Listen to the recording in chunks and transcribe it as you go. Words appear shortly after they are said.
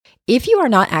if you are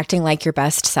not acting like your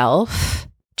best self,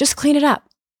 just clean it up.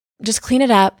 Just clean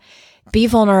it up. Be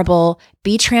vulnerable.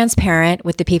 Be transparent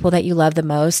with the people that you love the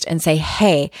most and say,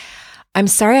 hey, I'm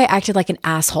sorry I acted like an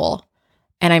asshole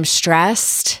and I'm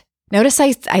stressed. Notice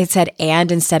I said and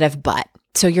instead of but.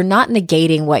 So you're not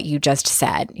negating what you just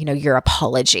said, your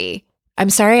apology. I'm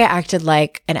sorry I acted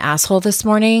like an asshole this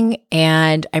morning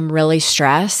and I'm really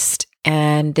stressed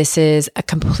and this is a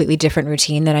completely different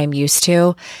routine that I'm used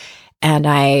to. And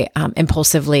I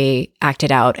impulsively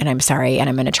acted out and I'm sorry and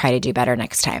I'm going to try to do better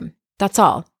next time. That's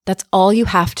all. That's all you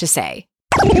have to say.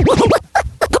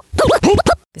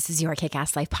 This is your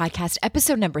Kick-Ass Life podcast,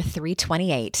 episode number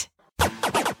 328.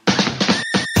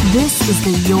 This is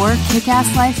the Your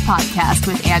Kick-Ass Life podcast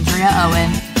with Andrea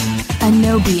Owen, a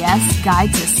no BS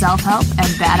guide to self-help and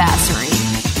badassery.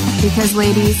 Because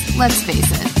ladies, let's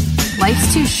face it,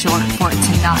 life's too short for it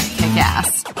to not kick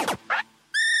ass.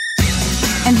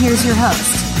 And here's your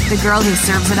host, the girl who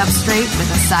serves it up straight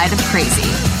with a side of crazy,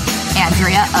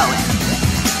 Andrea Owen.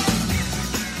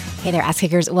 Hey there, ass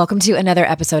kickers. Welcome to another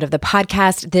episode of the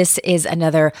podcast. This is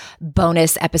another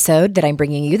bonus episode that I'm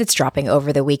bringing you that's dropping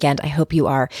over the weekend. I hope you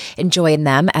are enjoying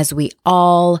them as we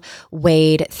all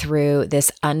wade through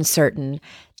this uncertain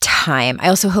time. I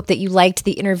also hope that you liked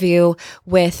the interview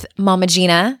with Mama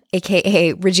Gina,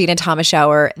 aka Regina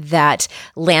Thomashauer, that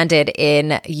landed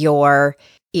in your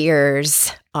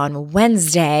ears on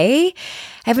Wednesday.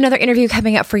 I have another interview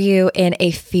coming up for you in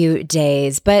a few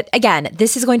days. But again,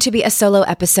 this is going to be a solo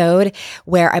episode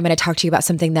where I'm going to talk to you about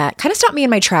something that kind of stopped me in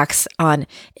my tracks on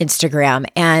Instagram.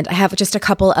 And I have just a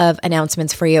couple of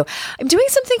announcements for you. I'm doing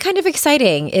something kind of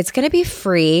exciting. It's going to be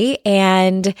free.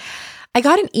 And I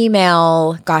got an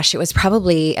email, it was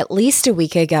probably at least a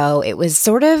week ago. It was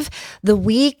sort of the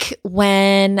week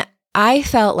when I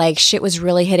felt like shit was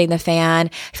really hitting the fan.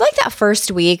 I feel like that first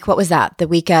week, what was that? The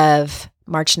week of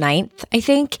March 9th, I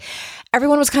think.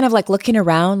 Everyone was kind of like looking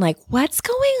around like, what's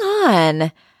going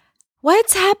on?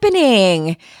 What's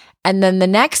happening? And then the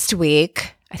next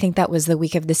week, I think that was the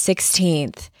week of the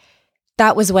 16th.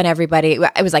 That was when it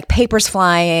was like papers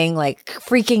flying, like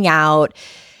freaking out.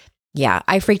 Yeah,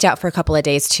 I freaked out for a couple of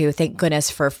days too. Thank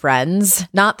goodness for Friends,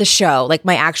 not the show, like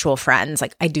my actual friends.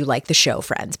 Like I do like the show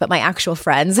Friends, but my actual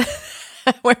friends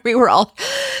where we were all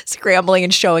scrambling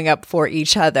and showing up for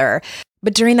each other.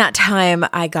 But during that time,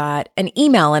 I got an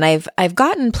email, and I've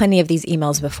gotten plenty of these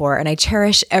emails before, and I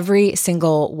cherish every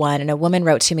single one. And a woman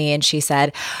wrote to me and she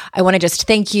said, I want to just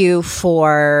thank you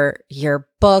for your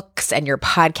books and your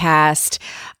podcast.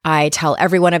 I tell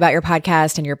everyone about your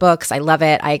podcast and your books. I love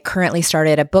it. I currently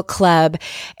started a book club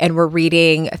and we're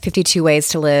reading 52 Ways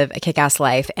to Live a Kick-Ass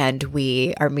Life, and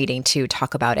we are meeting to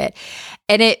talk about it.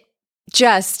 And it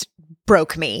just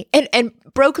broke me and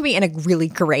broke me in a really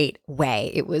great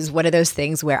way. It was one of those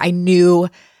things where I knew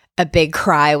a big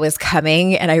cry was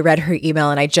coming, and I read her email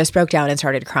and I just broke down and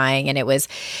started crying. And it was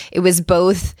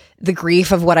both the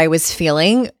grief of what I was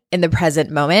feeling in the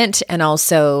present moment and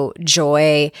also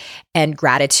joy and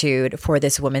gratitude for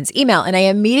this woman's email. And I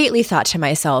immediately thought to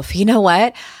myself, you know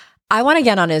what? I want to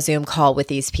get on a Zoom call with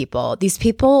these people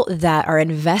that are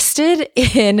invested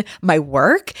in my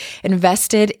work,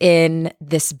 invested in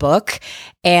this book,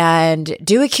 and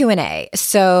do a Q&A.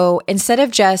 So instead of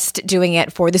just doing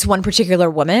it for this one particular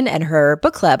woman and her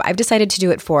book club, I've decided to do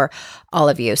it for all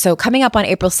of you. So coming up on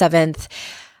April 7th,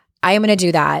 I am going to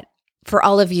do that for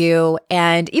all of you.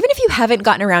 And even if you haven't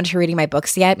gotten around to reading my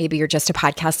books yet, maybe you're just a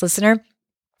podcast listener,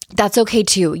 that's okay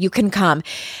too. You can come,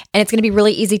 and it's going to be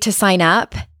really easy to sign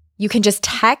up. You can just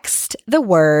text the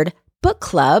word book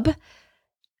club.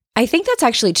 I think that's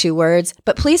actually 2 words,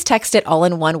 but please text it all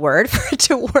in one word for it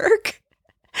to work.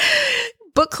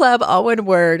 Book club, all one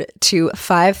word, to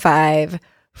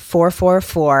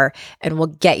 55444, and we'll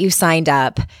get you signed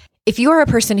up. If you are a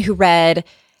person who read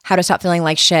How to Stop Feeling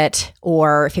Like Shit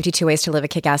or 52 Ways to Live a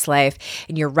Kick-Ass Life,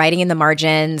 and you're writing in the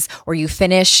margins, or you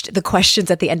finished the questions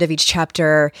at the end of each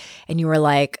chapter and you were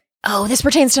like, oh, this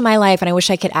pertains to my life and I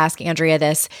wish I could ask Andrea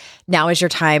this, now is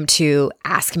your time to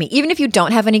ask me. Even if you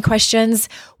don't have any questions,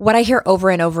 what I hear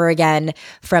over and over again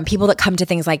from people that come to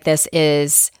things like this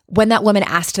is, when that woman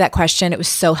asked that question, it was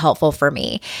so helpful for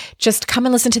me. Just come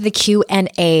and listen to the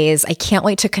Q&As. I can't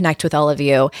wait to connect with all of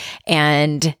you.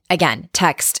 And again,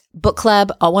 text book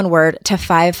club, all one word, to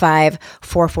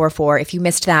 55444. If you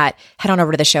missed that, head on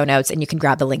over to the show notes and you can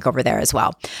grab the link over there as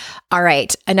well. All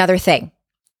right, another thing.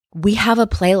 We have a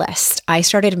playlist. I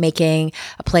started making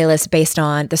a playlist based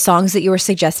on the songs that you were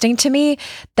suggesting to me.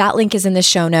 That link is in the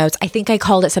show notes. I think I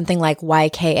called it something like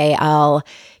YKAL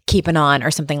Keepin' On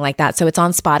or something like that. So it's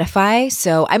on Spotify.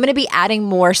 So I'm going to be adding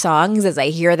more songs as I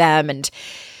hear them and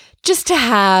just to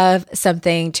have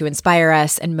something to inspire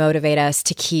us and motivate us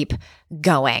to keep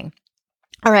going.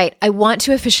 All right, I want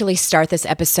to officially start this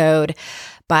episode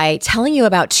by telling you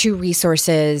about 2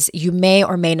 resources you may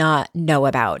or may not know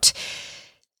about.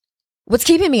 What's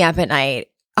keeping me up at night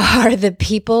are the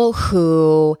people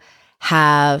who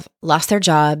have lost their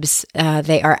jobs.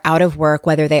 They are out of work,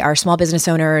 whether they are small business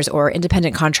owners or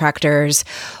independent contractors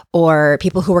or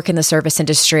people who work in the service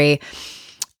industry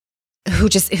who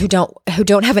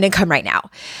don't have an income right now.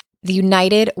 The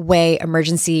United Way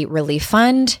Emergency Relief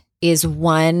Fund is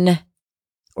one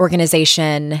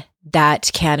organization that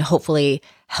can hopefully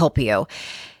help you.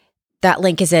 That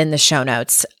link is in the show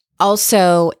notes.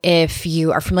 Also, if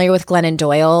you are familiar with Glennon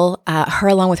Doyle, her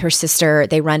along with her sister,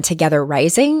 they run Together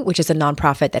Rising, which is a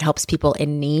nonprofit that helps people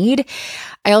in need.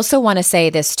 I also want to say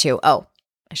this too. Oh,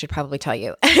 I should probably tell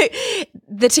you.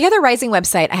 The Together Rising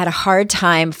website, I had a hard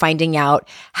time finding out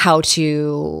how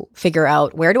to figure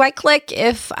out where do I click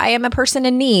if I am a person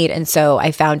in need. And so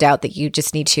I found out that you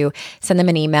just need to send them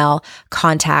an email,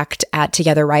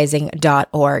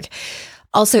 contact@togetherrising.org.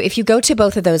 Also, if you go to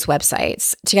both of those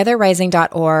websites,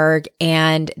 togetherrising.org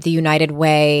and the United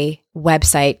Way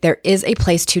website, there is a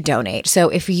place to donate. So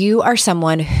if you are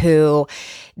someone who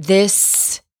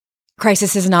this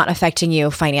crisis is not affecting you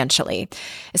financially,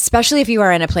 especially if you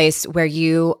are in a place where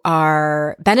you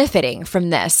are benefiting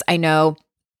from this. I know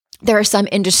there are some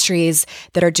industries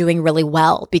that are doing really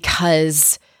well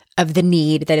because of the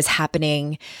need that is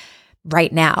happening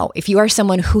right now. If you are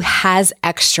someone who has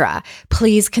extra,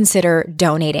 please consider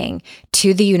donating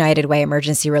to the United Way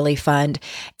Emergency Relief Fund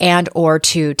and or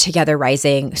to Together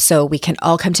Rising so we can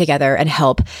all come together and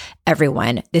help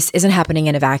everyone. This isn't happening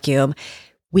in a vacuum.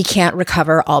 We can't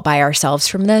recover all by ourselves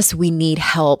from this. We need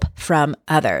help from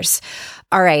others.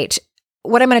 All right.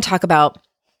 What I'm going to talk about,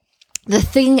 the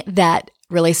thing that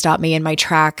really stopped me in my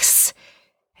tracks,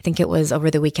 I think it was over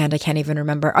the weekend. I can't even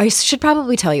remember. I should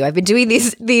probably tell you. I've been doing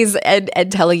these and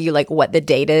telling you like what the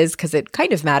date is because it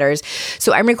kind of matters.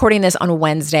 So I'm recording this on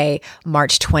Wednesday,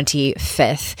 March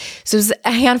 25th. So it was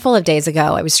a handful of days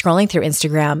ago. I was scrolling through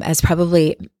Instagram, as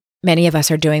probably many of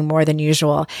us are doing more than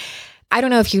usual. I don't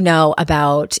know if you know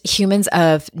about Humans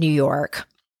of New York.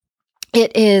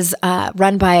 It is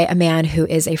run by a man who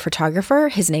is a photographer.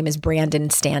 His name is Brandon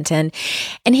Stanton,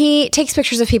 and he takes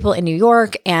pictures of people in New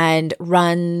York and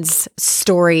runs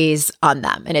stories on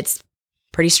them. And it's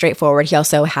pretty straightforward. He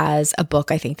also has a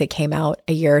book, I think, that came out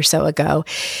a year or so ago.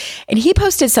 And he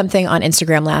posted something on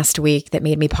Instagram last week that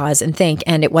made me pause and think.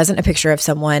 And it wasn't a picture of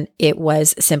someone. It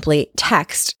was simply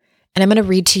text. And I'm going to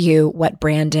read to you what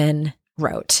Brandon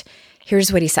wrote.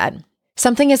 Here's what he said.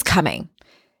 Something is coming.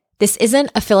 This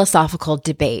isn't a philosophical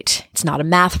debate. It's not a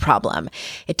math problem.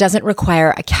 It doesn't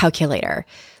require a calculator.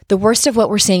 The worst of what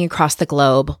we're seeing across the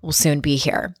globe will soon be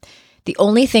here. The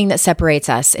only thing that separates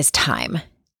us is time.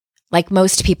 Like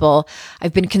most people,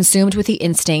 I've been consumed with the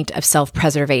instinct of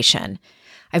self-preservation.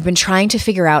 I've been trying to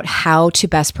figure out how to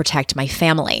best protect my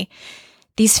family.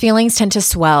 These feelings tend to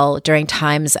swell during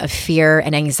times of fear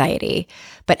and anxiety,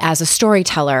 but as a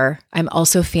storyteller, I'm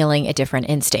also feeling a different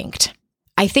instinct.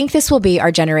 I think this will be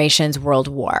our generation's world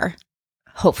war.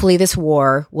 Hopefully this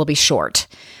war will be short.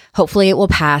 Hopefully it will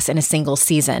pass in a single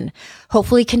season.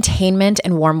 Hopefully containment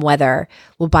and warm weather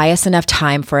will buy us enough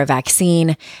time for a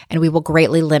vaccine, and we will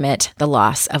greatly limit the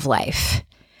loss of life.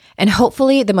 And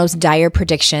hopefully the most dire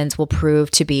predictions will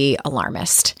prove to be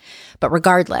alarmist. But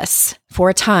regardless, for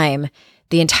a time,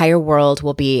 the entire world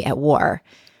will be at war.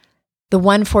 The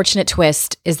one fortunate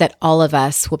twist is that all of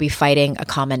us will be fighting a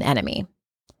common enemy.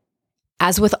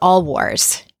 As with all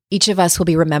wars, each of us will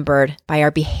be remembered by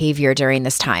our behavior during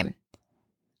this time.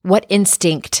 What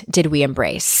instinct did we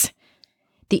embrace?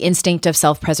 The instinct of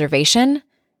self-preservation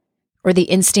or the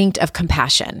instinct of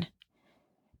compassion?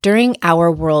 During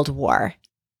our world war,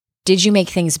 did you make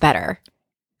things better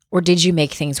or did you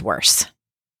make things worse?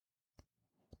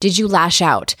 Did you lash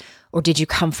out or did you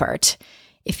comfort?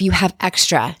 If you have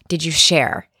extra, did you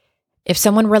share? If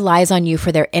someone relies on you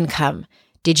for their income,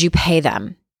 did you pay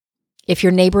them? If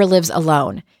your neighbor lives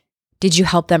alone, did you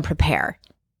help them prepare?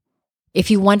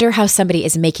 If you wonder how somebody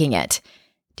is making it,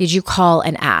 did you call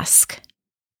and ask?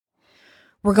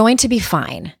 We're going to be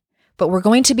fine, but we're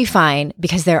going to be fine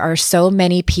because there are so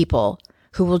many people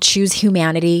who will choose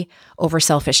humanity over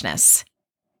selfishness.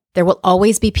 There will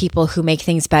always be people who make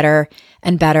things better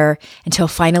and better until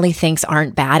finally things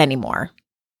aren't bad anymore.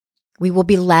 We will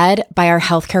be led by our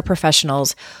healthcare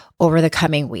professionals over the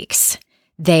coming weeks.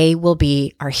 They will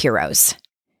be our heroes,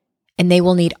 and they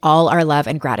will need all our love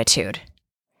and gratitude.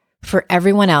 For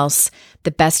everyone else,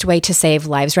 the best way to save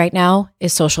lives right now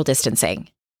is social distancing.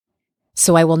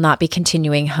 so I will not be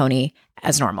continuing Honey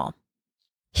as normal.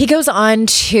 He goes on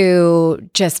to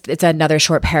it's another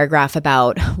short paragraph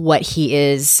about what he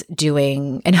is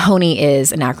doing. And Honey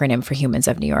is an acronym for Humans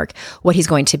of New York, what he's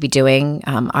going to be doing.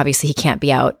 Obviously, he can't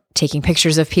be out taking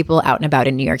pictures of people out and about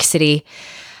in New York City.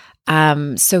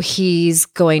 So he's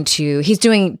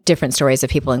doing different stories of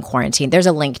people in quarantine. There's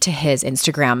a link to his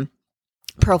Instagram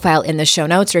profile in the show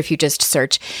notes, or if you just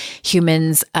search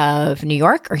Humans of New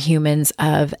York or Humans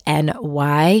of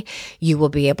NY, you will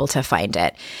be able to find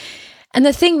it. And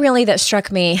the thing really that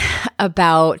struck me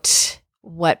about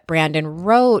what Brandon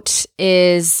wrote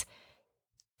is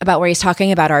about where he's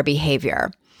talking about our behavior.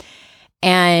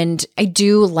 And I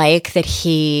do like that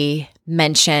he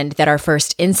mentioned that our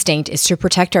first instinct is to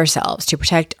protect ourselves, to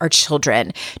protect our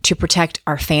children, to protect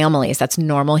our families. That's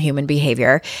normal human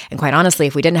behavior. And quite honestly,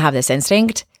 if we didn't have this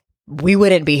instinct, we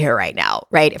wouldn't be here right now,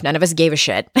 right? If none of us gave a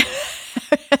shit,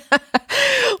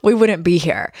 we wouldn't be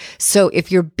here. So if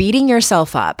you're beating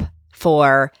yourself up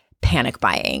for panic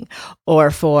buying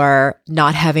or for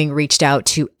not having reached out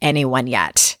to anyone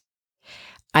yet,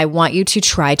 I want you to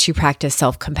try to practice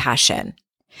self-compassion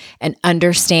and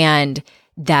understand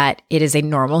that it is a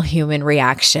normal human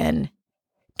reaction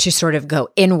to sort of go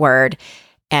inward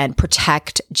and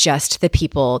protect just the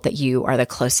people that you are the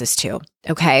closest to.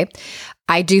 Okay.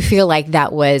 I do feel like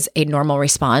that was a normal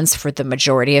response for the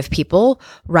majority of people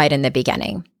right in the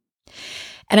beginning.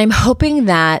 And I'm hoping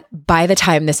that by the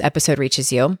time this episode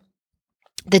reaches you,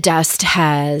 the dust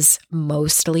has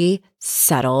mostly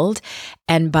settled.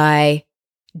 And by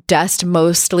dust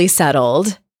mostly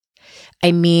settled,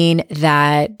 I mean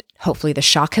that hopefully the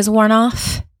shock has worn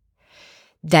off,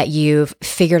 that you've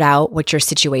figured out what your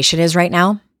situation is right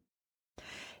now,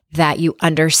 that you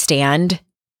understand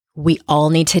we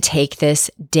all need to take this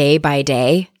day by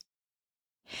day.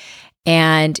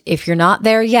 And if you're not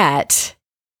there yet,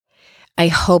 I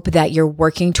hope that you're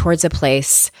working towards a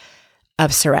place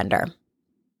of surrender.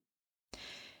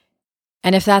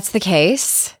 And if that's the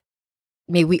case,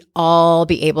 may we all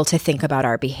be able to think about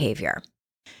our behavior.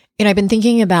 I've been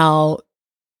thinking about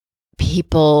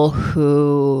people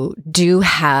who do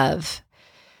have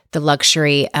the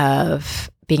luxury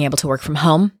of being able to work from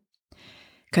home,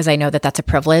 because I know that that's a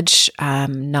privilege.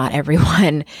 Not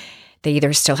everyone, they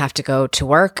either still have to go to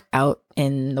work out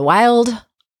in the wild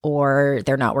or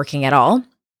they're not working at all.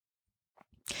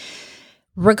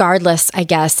 Regardless, I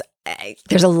guess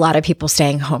there's a lot of people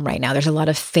staying home right now. There's a lot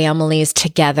of families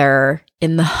together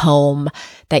in the home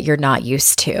that you're not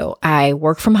used to. I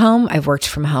work from home. I've worked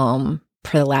from home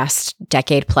for the last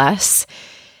decade plus.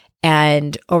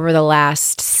 And over the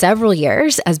last several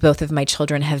years, as both of my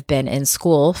children have been in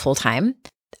school full time,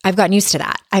 I've gotten used to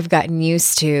that. I've gotten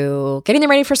used to getting them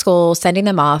ready for school, sending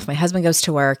them off. My husband goes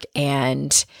to work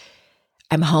and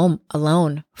I'm home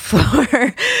alone for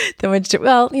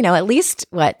at least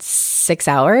 6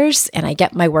 hours, and I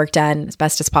get my work done as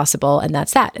best as possible, and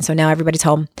that's that. And so now everybody's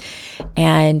home.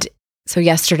 And so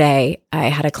yesterday I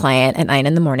had a client at 9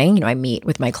 a.m. I meet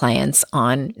with my clients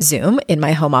on Zoom in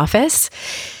my home office.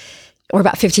 We're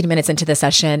about 15 minutes into the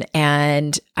session,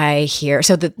 and I hear,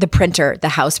 so the printer, the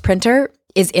house printer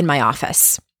is in my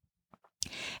office.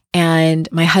 And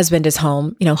my husband is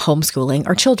home, homeschooling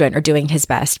our children or doing his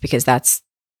best, because that's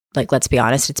let's be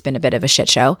honest, it's been a bit of a shit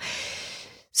show.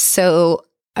 So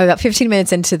about 15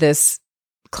 minutes into this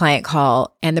client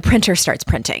call and the printer starts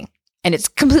printing and it's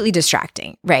completely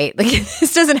distracting, right?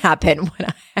 This doesn't happen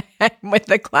when I'm with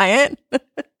the client.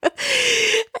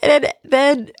 And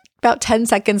then about 10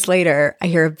 seconds later, I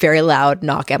hear a very loud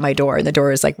knock at my door, and the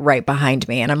door is right behind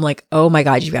me. And I'm like, oh my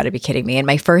God, you've got to be kidding me. And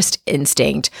my first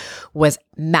instinct was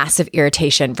massive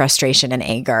irritation, frustration, and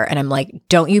anger. And I'm like,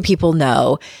 don't you people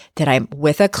know that I'm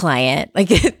with a client?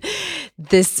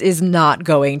 This is not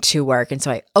going to work. And so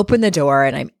I open the door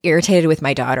and I'm irritated with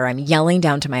my daughter. I'm yelling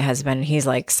down to my husband and he's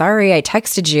like, sorry, I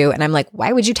texted you. And I'm like,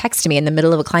 why would you text me in the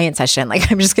middle of a client session?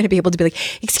 I'm just going to be able to be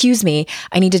like, excuse me,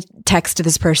 I need to text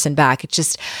this person back. It's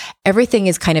just, everything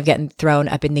is kind of getting thrown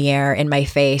up in the air in my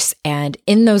face. And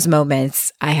in those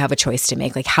moments, I have a choice to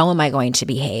make. How am I going to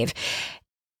behave?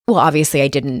 Well, obviously I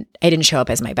didn't show up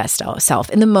as my best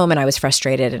self. In the moment, I was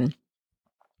frustrated and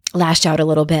lashed out a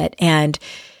little bit. And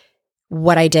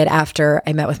what I did after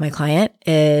I met with my client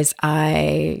is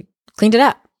I cleaned it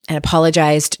up and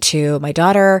apologized to my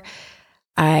daughter.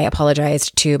 I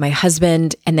apologized to my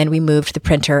husband, and then we moved the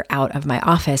printer out of my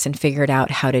office and figured out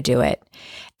how to do it.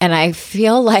 And I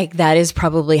feel like that is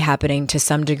probably happening to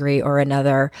some degree or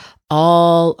another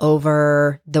all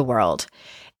over the world.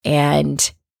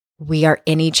 And we are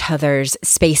in each other's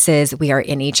spaces. We are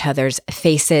in each other's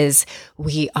faces.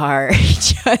 We are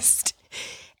just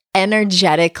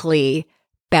energetically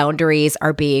boundaries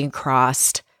are being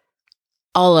crossed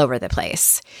all over the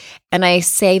place. And I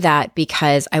say that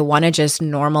because I want to just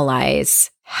normalize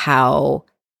how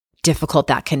difficult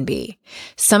that can be.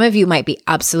 Some of you might be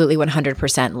absolutely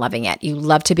 100% loving it. You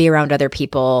love to be around other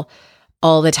people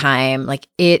all the time. Like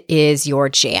it is your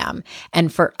jam.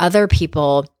 And for other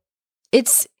people,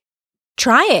 it's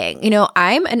trying.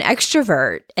 I'm an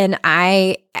extrovert and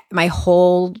my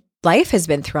whole life has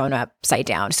been thrown upside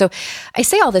down. So I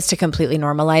say all this to completely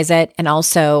normalize it. And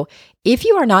also, if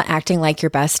you are not acting like your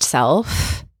best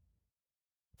self,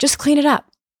 just clean it up.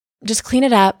 Just clean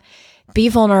it up. Be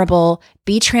vulnerable.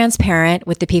 Be transparent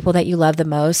with the people that you love the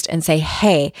most and say,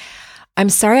 hey, I'm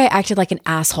sorry I acted like an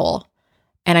asshole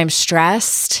and I'm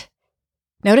stressed.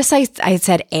 Notice I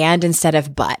said and instead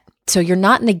of but. So you're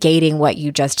not negating what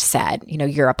you just said,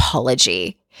 your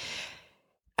apology.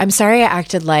 I'm sorry I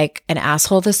acted like an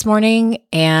asshole this morning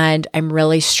and I'm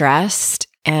really stressed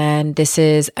and this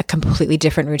is a completely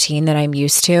different routine that I'm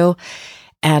used to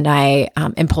and I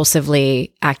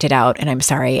impulsively acted out and I'm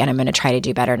sorry and I'm going to try to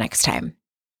do better next time.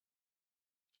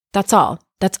 That's all.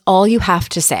 That's all you have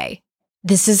to say.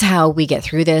 This is how we get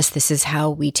through this. This is how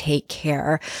we take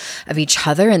care of each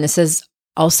other and this is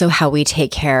also how we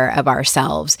take care of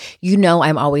ourselves.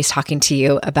 I'm always talking to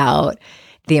you about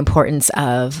the importance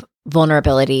of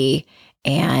vulnerability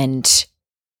and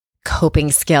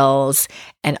coping skills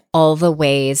and all the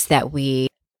ways that we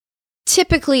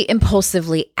typically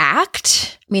impulsively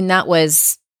act. I mean, that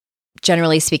was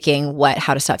generally speaking what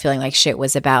How to Stop Feeling Like Shit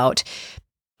was about.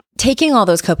 Taking all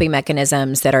those coping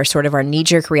mechanisms that are sort of our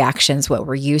knee-jerk reactions, what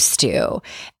we're used to,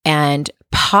 and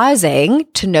pausing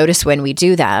to notice when we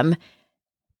do them,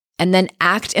 and then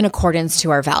act in accordance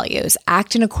to our values,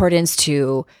 act in accordance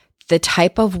to the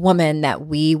type of woman that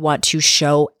we want to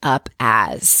show up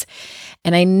as.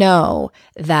 And I know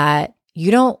that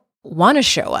you don't want to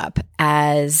show up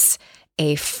as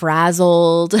a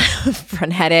frazzled,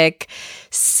 frenetic,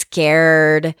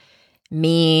 scared,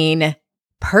 mean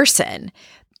person.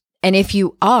 And if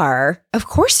you are, of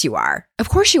course you are. Of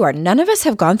course you are. None of us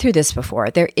have gone through this before.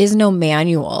 There is no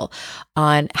manual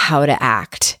on how to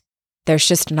act. There's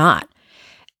just not.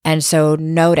 And so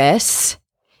notice,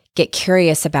 get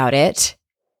curious about it,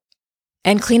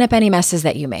 and clean up any messes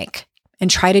that you make and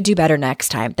try to do better next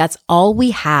time. That's all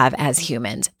we have as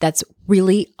humans. That's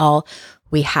really all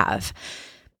we have.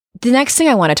 The next thing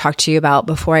I want to talk to you about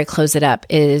before I close it up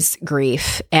is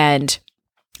grief. And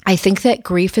I think that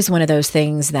grief is one of those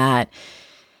things that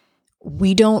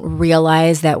we don't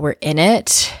realize that we're in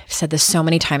it. I've said this so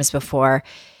many times before.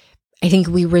 I think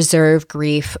we reserve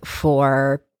grief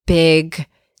for big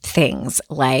things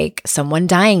like someone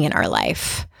dying in our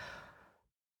life.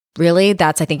 Really,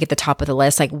 that's, I think, at the top of the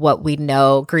list, like what we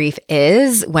know grief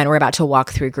is when we're about to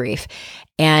walk through grief.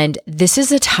 And this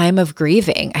is a time of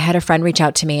grieving. I had a friend reach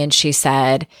out to me and she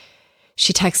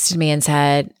texted me and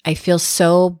said, I feel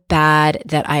so bad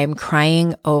that I am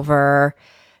crying over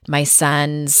my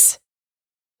son's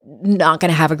not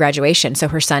going to have a graduation. So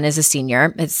her son is a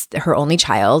senior. It's her only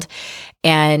child.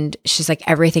 And she's like,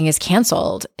 everything is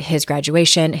canceled. His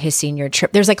graduation, his senior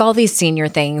trip. There's like all these senior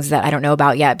things that I don't know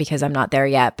about yet because I'm not there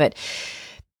yet, but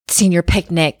senior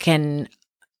picnic and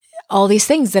all these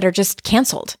things that are just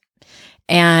canceled.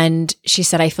 And she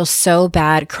said, I feel so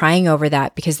bad crying over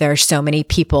that because there are so many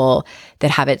people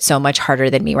that have it so much harder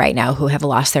than me right now, who have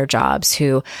lost their jobs,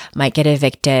 who might get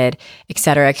evicted, et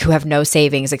cetera, who have no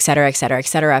savings, et cetera, et cetera, et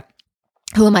cetera.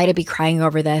 Who am I to be crying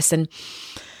over this? And,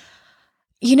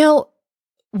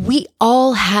 we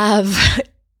all have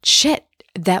shit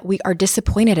that we are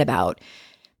disappointed about.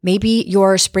 Maybe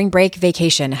your spring break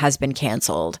vacation has been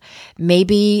canceled.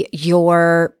 Maybe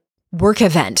your work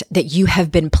event that you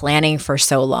have been planning for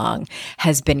so long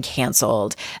has been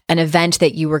canceled. An event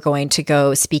that you were going to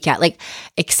go speak at, like,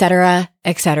 et cetera,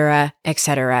 et cetera, et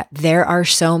cetera. There are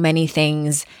so many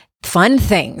things, fun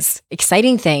things,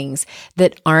 exciting things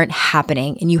that aren't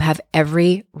happening. And you have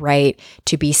every right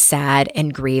to be sad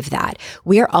and grieve that.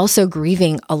 We are also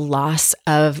grieving a loss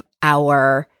of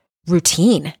our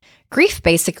routine. Grief,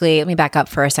 basically, let me back up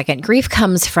for a second. Grief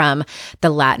comes from the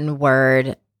Latin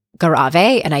word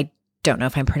grave, and I don't know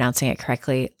if I'm pronouncing it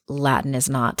correctly. Latin is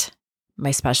not my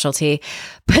specialty,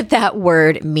 but that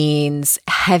word means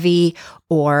heavy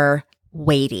or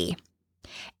weighty.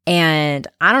 And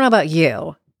I don't know about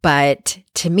you, but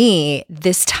to me,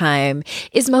 this time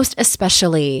is most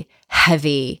especially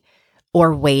heavy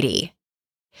or weighty.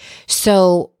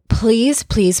 So please,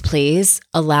 please, please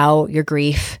allow your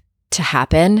grief to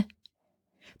happen.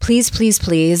 Please, please,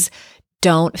 please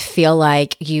don't feel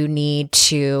like you need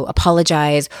to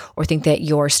apologize or think that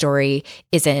your story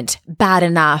isn't bad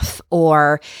enough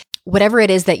or whatever it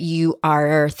is that you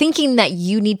are thinking that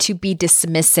you need to be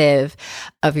dismissive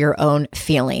of your own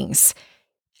feelings.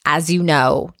 As you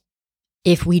know,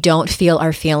 if we don't feel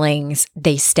our feelings,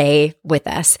 they stay with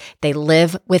us. They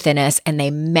live within us and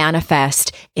they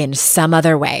manifest in some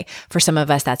other way. For some of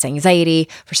us, that's anxiety.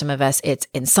 For some of us, it's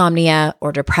insomnia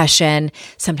or depression.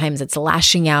 Sometimes it's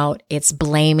lashing out. It's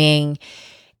blaming.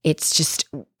 It's just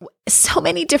so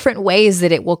many different ways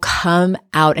that it will come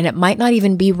out, and it might not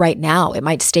even be right now. It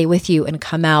might stay with you and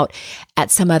come out at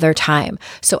some other time.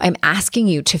 So I'm asking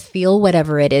you to feel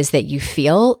whatever it is that you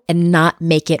feel and not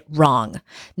make it wrong,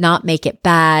 not make it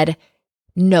bad.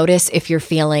 Notice if you're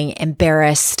feeling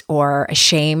embarrassed or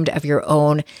ashamed of your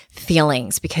own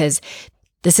feelings, because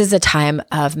this is a time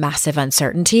of massive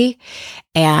uncertainty,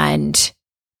 and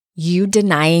you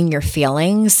denying your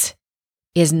feelings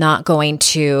is not going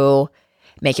to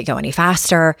make it go any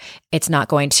faster. It's not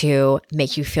going to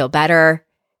make you feel better.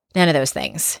 None of those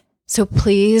things. So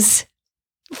please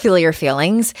feel your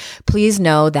feelings. Please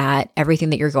know that everything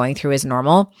that you're going through is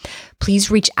normal.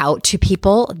 Please reach out to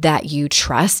people that you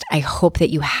trust. I hope that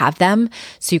you have them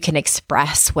so you can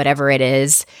express whatever it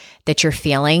is that you're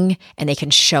feeling and they can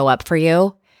show up for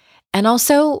you. And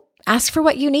also ask for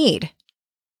what you need.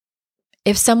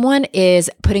 If someone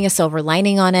is putting a silver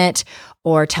lining on it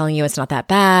or telling you it's not that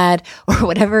bad or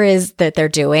whatever it is that they're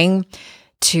doing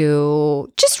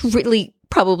to just really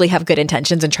probably have good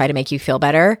intentions and try to make you feel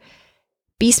better,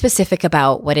 be specific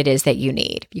about what it is that you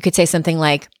need. You could say something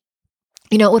like,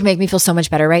 you know, what would make me feel so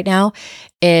much better right now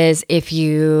is if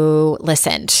you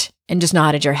listened and just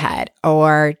nodded your head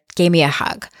or gave me a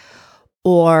hug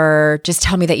or just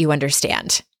tell me that you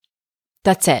understand.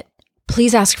 That's it.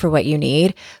 Please ask for what you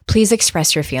need. Please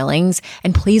express your feelings.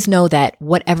 And please know that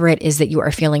whatever it is that you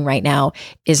are feeling right now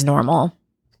is normal.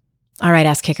 All right,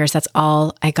 ass kickers, that's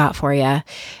all I got for you.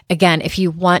 Again, if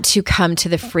you want to come to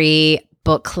the free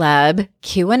book club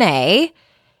Q&A,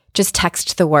 just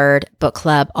text the word book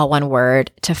club, all one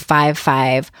word, to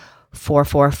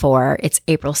 55444. It's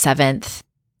April 7th.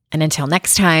 And until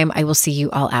next time, I will see you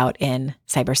all out in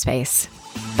cyberspace.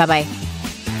 Bye-bye.